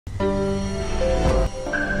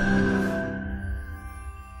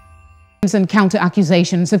And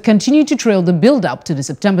counter-accusations have continued to trail the build-up to the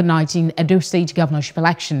September 19 Edo State governorship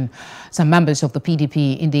election. Some members of the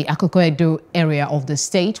PDP in the Akoko-Edo area of the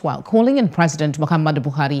state, while calling on President Muhammadu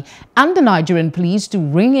Buhari and the Nigerian police to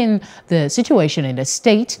ring in the situation in the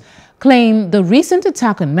state, claim the recent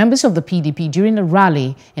attack on members of the PDP during a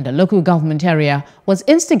rally in the local government area was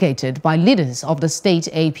instigated by leaders of the state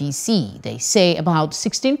APC. They say about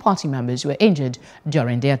 16 party members were injured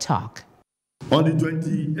during the attack. On the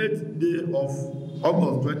 28th day of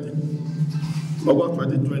August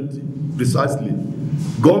 2020, precisely,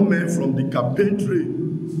 gunmen from the campaign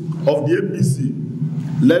train of the APC,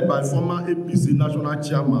 led by former APC national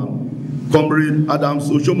chairman, Comrade Adams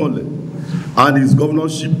Oshomole, and his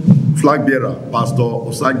governorship flag bearer, Pastor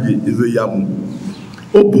Osagi Izeyamu,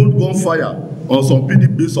 opened gunfire on some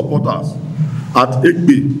PDP supporters at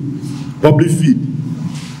Ekpe public feed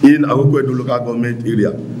in Akoko-Edo local government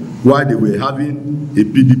area, while they were having a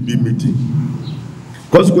PDP meeting.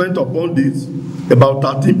 Consequent upon this, about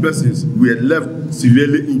 13 persons were left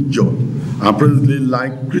severely injured and presently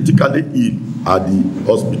lying critically ill at the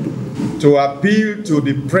hospital. To appeal to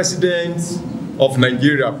the President of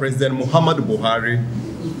Nigeria, President Muhammadu Buhari,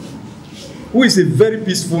 who is a very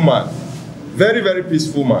peaceful man, very, very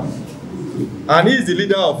peaceful man, and he is the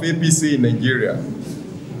leader of APC in Nigeria.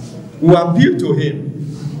 We appeal to him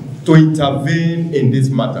to intervene in this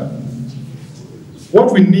matter.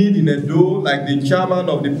 What we need in Edo, like the chairman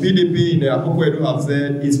of the PDP in Akoko-Edo have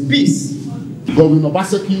said, is peace. Governor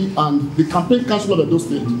Obaseki and the campaign council of Edo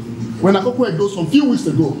State were in Akoko-Edo some few weeks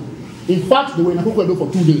ago. In fact, they were in Akoko-Edo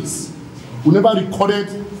for 2 days. We never recorded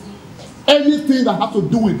anything that had to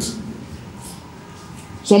do with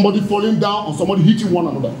somebody falling down or somebody hitting one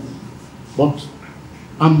another. But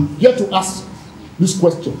I'm here to ask this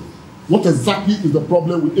question. What exactly is the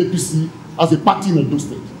problem with APC as a party in Edo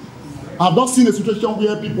State? I have not seen a situation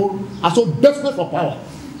where people are so desperate for power,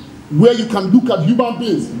 where you can look at human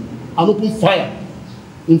beings and open fire.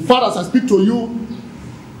 In fact, as I speak to you,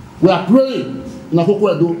 we are praying in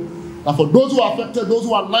Akoko-Edo that for those who are affected, those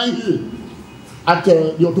who are lying here at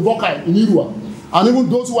the Otobokai in Irua, and even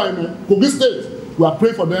those who are in Kogi State, we are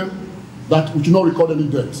praying for them that we should not record any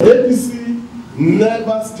deaths. APC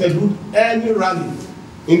never scheduled any rally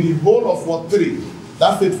in the whole of Ward 3,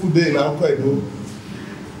 that fateful day in Akoko-Edo.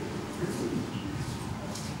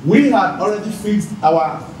 We had already fixed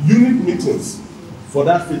our unit meetings for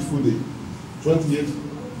that fateful day, 28th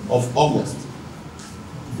of August.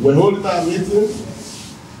 We're holding our meeting.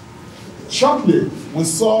 Shortly, we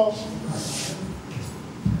saw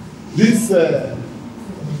these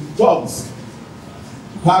thugs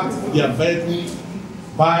parked their vehicle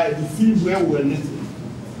by the field where we were meeting.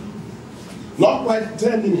 Not quite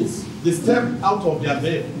 10 minutes, they stepped out of their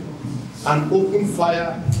vehicle and opened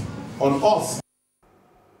fire on us